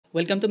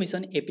Welcome to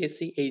Mission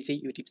APSC AZ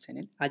YouTube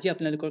channel. আজি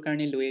আপোনালোকৰ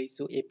কাৰণে লৈ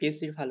আহিছো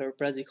APSC ৰ ফালৰ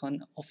পৰা যিখন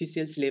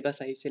অফিচিয়েল সিলেবাস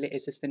আহিছিলে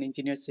assistant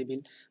engineer civil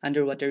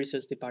under water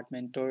resource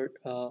ডিপাৰ্টমেন্টৰ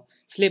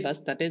সিলেবাস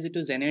তাতে যেটো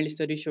জেনাৰেল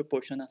ষ্টাডিজৰ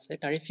পোৰশন আছে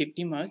তাৰে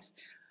 50 marks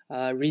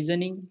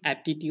reasoning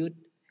aptitude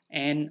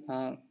and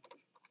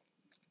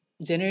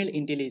general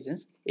intelligence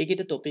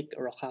এইকেইটা টপিক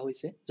ৰখা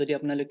হৈছে যদি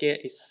আপোনালোকে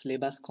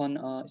সিলেবাসখন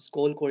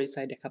স্ক্ৰল কৰি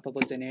চাই দেখা পাব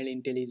general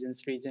intelligence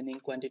reasoning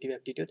quantitative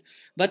aptitude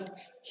বাট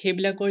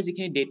হেবিলাকৰ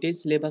যিখিনি ডিটেইলছ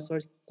সিলেবাসৰ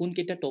কোন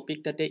কেইটা টপিক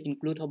তাতে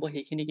ইনক্লুড হ'ব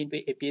সেইখিনি কিন্তু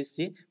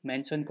এপিএসসি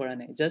মেনশন কৰা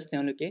নাই জাস্ট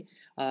তেওঁলোকে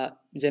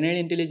general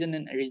intelligence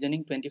and reasoning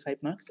 25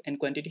 marks and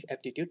quantitative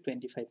aptitude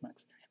 25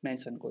 marks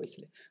mention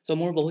কৰিছিলে সো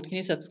মোৰ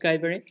বহুতখিনি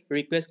সাবস্ক্ৰাইবাৰে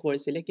ৰিকুৱেষ্ট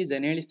কৰিছিলে কি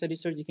জেনাৰেল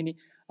ষ্টাডিজৰ যিখিনি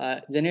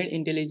জেনাৰেল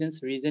ইন্টেলিজেন্স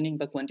ৰিজনিং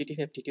বা কোৱান্টিটেটিভ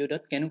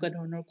এপ্টিটিউডত কেনেকুৱা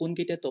ধৰণৰ কোন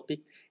কেইটা টপিক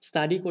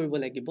ষ্টাডি কৰিব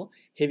লাগিব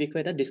সেই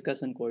বিষয়ে এটা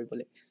ডিসকাশন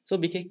কৰিবলৈ সো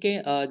বিশেষকৈ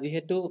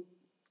যেহেতু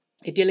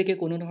এতিয়ালৈকে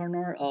কোনো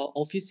ধৰণৰ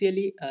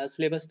অফিচিয়ালি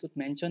সিলেবাসটোত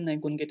মেনশন নাই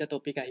কোন কেইটা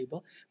টপিক আহিব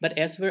বাট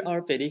এজ পাৰ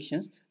আৱাৰ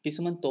প্ৰেডিকশনছ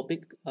কিছুমান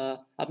টপিক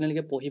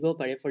আপোনালোকে পঢ়িব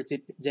পাৰে ফৰ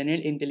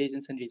জেনাৰেল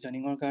ইন্টেলিজেন্স এণ্ড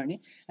ৰিজনিঙৰ কাৰণে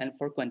এণ্ড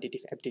ফৰ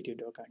কোৱান্টিটেটিভ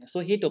এপ্টিটিউডৰ কাৰণে সো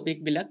সেই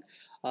টপিকবিলাক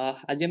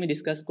আজি আমি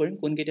ডিসকাস কৰিম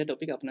কোন কেইটা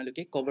টপিক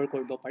আপোনালোকে কভাৰ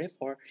কৰিব পাৰে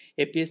for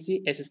APS-C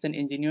assistant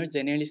engineer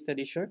general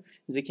ষ্টাডিজৰ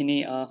যিখিনি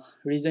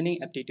ৰিজনিং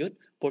এপ্টিটিউড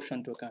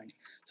পোৰশনটোৰ কাৰণে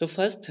সো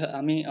ফাৰ্স্ট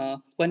আমি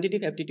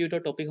কোৱান্টিটেটিভ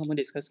এপ্টিটিউডৰ টপিকসমূহ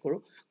ডিসকাস কৰোঁ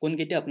কোন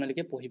কেইটা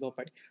আপোনালোকে পঢ়িব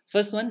পাৰে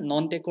ফাৰ্স্ট ওয়ান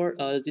নন টেকৰ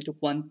যেটো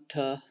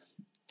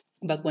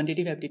বা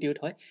কোৱান্টিটেটিভ এপ্টিটিউড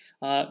হয়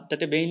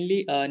তাতে মেইনলি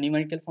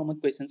নিউমেৰিকেল ফৰ্মত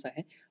কোৱেশ্চনছ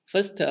আহে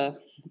ফাৰ্স্ট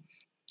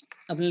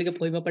আপোনালোকে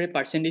পঢ়িব পাৰে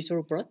পাৰ্চেন্টেজৰ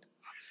ওপৰত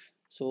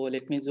so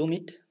let me zoom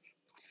it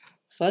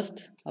first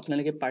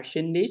আপোনালোকে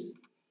percentage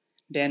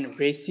then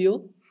ৰেশিও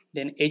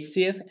then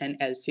এইচচিএফ and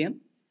LCM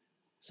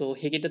so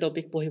সেইকেইটা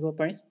টপিক পঢ়িব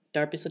পাৰে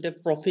তাৰ পিছতে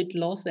profit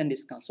loss and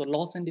discount so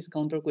loss and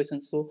ডিসকাউন্টৰ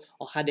কোৱেশ্চনছ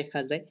অহা দেখা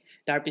যায়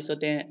তাৰ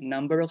পিছতে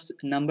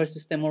নাম্বাৰ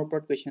সিস্টেমৰ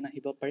ওপৰত কোৱেশ্চন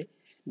আহিব পাৰে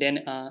then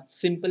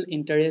simple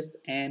interest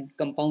and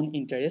compound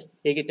interest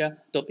এইকেইটা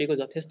টপিকো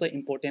যথেষ্ট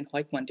ইম্পৰ্টেণ্ট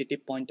হয় কোৱান্টিটেটিভ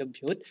পইণ্ট অফ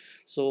ভিউত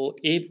সো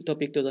এই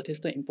টপিকটো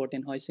যথেষ্ট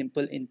ইম্পৰ্টেণ্ট হয়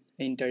simple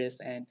interest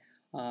and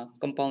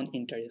compound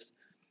interest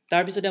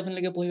তাৰ পিছতে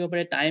আপোনালোকে পঢ়িব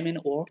পাৰে টাইম এণ্ড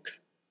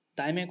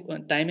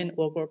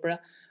ৱৰ্কৰ পৰা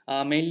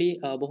মেইনলি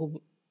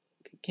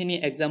বহুখিনি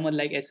এক্সামত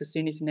লাইক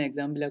এছএছচিৰ নিচিনা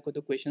এক্সামবিলাকতো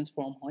কুৱেশ্যনছ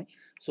ফৰ্ম হয়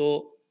সো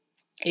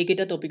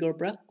এইকেইটা টপিকৰ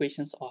পৰা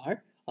কুৱেশ্যনছ অহাৰ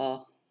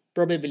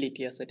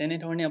প্ৰবেবিলিটি আছে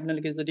তেনেধৰণে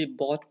আপোনালোকে যদি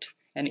বট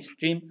এণ্ড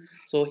ষ্ট্ৰীম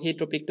সো সেই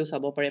টপিকটো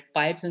চাব পাৰে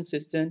পাইপছ এণ্ড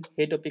চিষ্টেম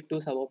সেই টপিকটো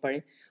চাব পাৰে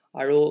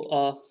আৰু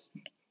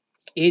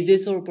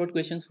এজেছৰ ওপৰত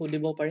কুৱেশ্যনছ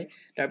সুধিব পাৰে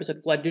তাৰপিছত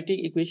কোৱাড্ৰেটিক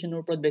ইকুৱেশ্যনৰ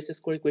ওপৰত বেচিছ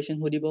কৰি কুৱেশ্যন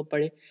সুধিব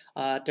পাৰে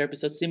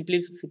তাৰপিছত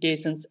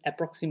চিম্পলিফিকেশ্যনছ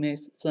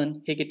এপ্ৰক্সিমেশ্যন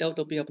সেইকেইটাও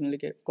টপিক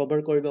আপোনালোকে কভাৰ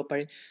কৰিব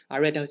পাৰে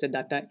আৰু এটা হৈছে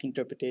ডাটা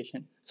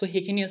ইণ্টাৰপ্ৰিটেশ্যন সো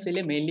সেইখিনি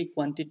আছিলে মেইনলি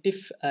কোৱান্টিটেটিভ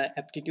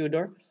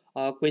এপ্টিটিউডৰ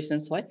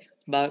কুৱেশ্যনছ হয়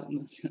বা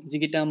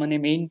যিকেইটা মানে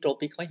মেইন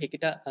টপিক হয়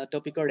সেইকেইটা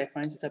টপিকৰ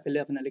ৰেফাৰেঞ্চ হিচাপে লৈ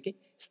আপোনালোকে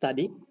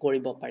ষ্টাডি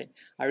কৰিব পাৰে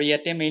আৰু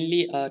ইয়াতে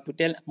মেইনলি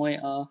টোটেল মই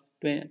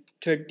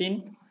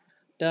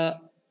 13টা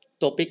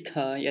টপিক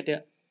ইয়াতে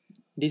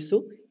দিছো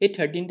এই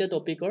 13টা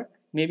টপিকৰ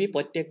মেবি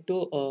প্ৰত্যেকটো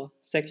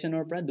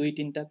সেকশনৰ পৰা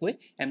 2-3টাকৈ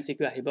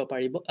এমসিকিউ আহিব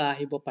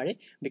পাৰে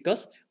বিকজ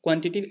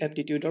কোৱান্টিটেটিভ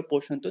এপ্টিটিউডৰ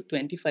পোৰশনটো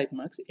 25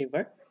 মাৰ্কস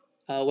এবাৰ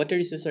ওয়াটাৰ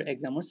ৰিসোৰ্সৰ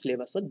এক্সামৰ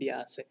সিলেবাসত দিয়া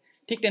আছে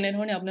ঠিক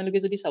তেনেধৰণে আপোনালোকে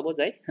যদি চাব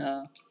যায়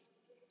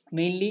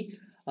mainly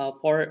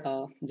for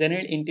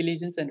general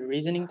intelligence and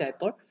reasoning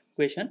টাইপৰ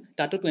কুৱেশ্যন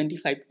তাতো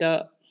 25টা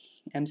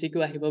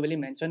এমসিকিউ আহিব বুলি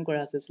মেনশন কৰা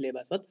আছে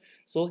সিলেবাসত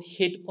সো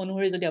হেড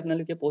অনুসৰি যদি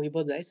আপোনালোকে পঢ়িব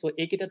যায় সো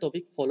এইকেইটা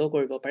টপিক ফলো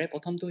কৰিব পাৰে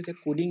প্ৰথমটো হৈছে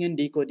coding and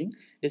decoding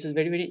this is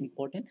very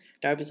important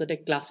তাৰ পিছতে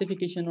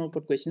ক্লাছিফিকেশ্যনৰ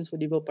ওপৰত কুৱেশ্যনছ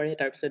সুধিব পাৰে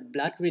তাৰ পিছত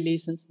ব্লাড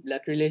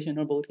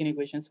ৰিলেশ্যনৰ বহুতখিনি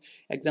কুৱেশ্যনছ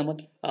এক্সামত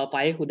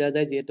পায়ে সোধা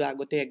যায় যিহেতু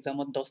আগতে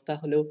এক্সামত 10টা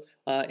হলেও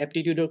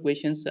এপ্টিটিউডৰ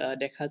কুৱেশ্যনছ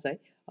দেখা যায়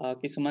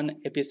কিছুমান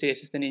এপিএসসি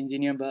এসিস্টেন্ট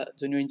ইঞ্জিনিয়াৰ বা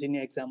জুনিয়ৰ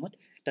ইঞ্জিনিয়াৰ এক্সামত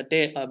তাতে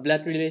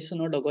ব্লাড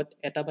ৰিলেশ্যনৰ লগত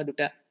এটা বা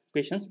দুটা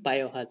কুৱেশ্যনছ পাই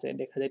অহা যায়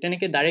দেখা যায়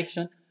তেনেকৈ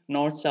ডাইৰেকশ্যন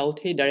নৰ্থ সাউথ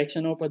সেই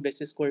ডাইৰেকশ্যনৰ ওপৰত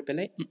বেচিছ কৰি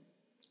পেলাই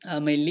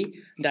মেইনলি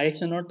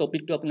ডাইৰেকশ্যনৰ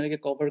টপিকটো আপোনালোকে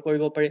কভাৰ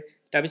কৰিব পাৰে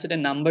তাৰ পিছতে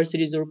নাম্বাৰ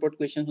সিৰিজৰ ওপৰত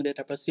কুৱেশ্যন সুধে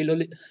তাৰ পৰা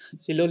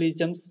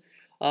সিলোজিজমছ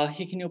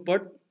সেইখিনিৰ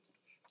ওপৰত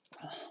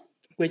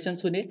কুৱেশ্যন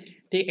সুধে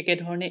ঠিক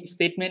একেধৰণে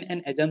ষ্টেটমেণ্ট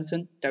এণ্ড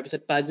এজাম্পশ্যন তাৰ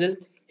পিছত পাজল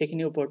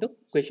সেইখিনিৰ ওপৰতো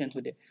কুৱেশ্যন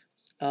সুধে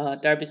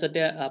তাৰ পিছতে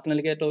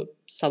আপোনালোকে তো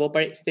চাব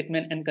পাৰে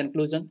statement and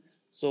conclusion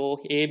so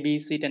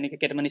ABC তেনেকৈ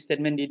কেইটামান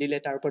ষ্টেটমেণ্ট দি দিলে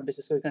তাৰ ওপৰত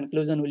বেচিছ কৰি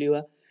কনক্লুজন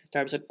উলিওৱা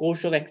তাৰপিছত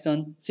কোৰ্স অফ একশ্যন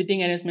সিটিং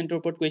এৰেঞ্জমেণ্টৰ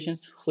ওপৰত কুৱেশ্যনছ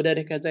সোধা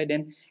দেখা যায়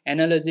দেন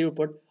এনালজিৰ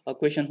ওপৰত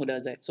কুৱেশ্যন সোধা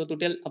যায় সো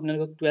টোটেল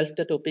আপোনালোকক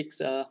 12টা টপিকছ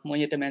মই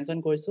ইয়াতে মেনশন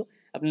কৰিছোঁ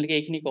আপোনালোকে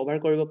এইখিনি কভাৰ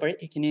কৰিব পাৰে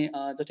এইখিনি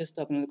যথেষ্ট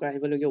আপোনালোকৰ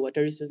আহিবলগীয়া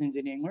ওয়াটাৰ ৰিসোৰ্স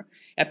ইঞ্জিনিয়াৰিঙৰ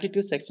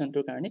এপ্টিটিউড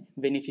সেকশনটোৰ কাৰণে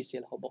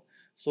বেনিফিচিয়েল হ'ব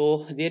সো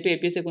যেহেতু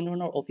এপিএসসি কোনো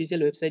ধৰণৰ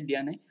অফিচিয়েল ৱেবছাইট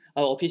দিয়া নাই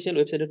অফিচিয়েল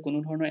ৱেবছাইটত কোনো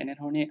ধৰণৰ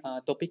এনেধৰণে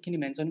টপিকখিনি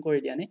মেনশন কৰি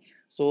দিয়া নাই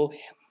so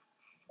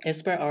as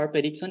per our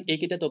prediction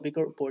এইকেইটা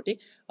টপিকৰ ওপৰতে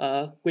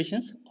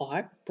কুৱেশ্যনছ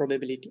অহাৰ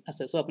প্ৰবেবিলিটি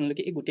আছে সো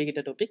আপোনালোকে এই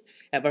গোটেইকেইটা টপিক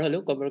এবাৰ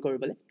হলেও কভাৰ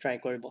কৰিবলৈ ট্ৰাই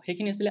কৰিব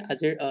সেইখিনি আছিলে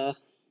আজিৰ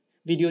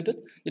ভিডিঅ'টোত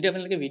যদি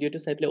আপোনালোকে ভিডিঅ'টো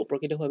চাই পেলাই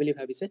উপকৃত হোৱা বুলি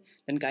ভাবিছে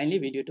দেন কাইণ্ডলি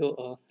ভিডিঅ'টো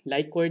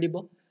লাইক কৰি দিব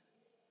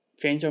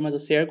ফ্ৰেণ্ডছৰ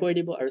মাজত শ্বেয়াৰ কৰি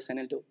দিব আৰু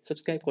চেনেলটো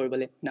ছাবস্ক্ৰাইব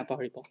কৰিবলৈ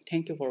নাপাহৰিব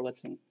থ্যাংক ইউ ফৰ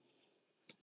ৱাচিং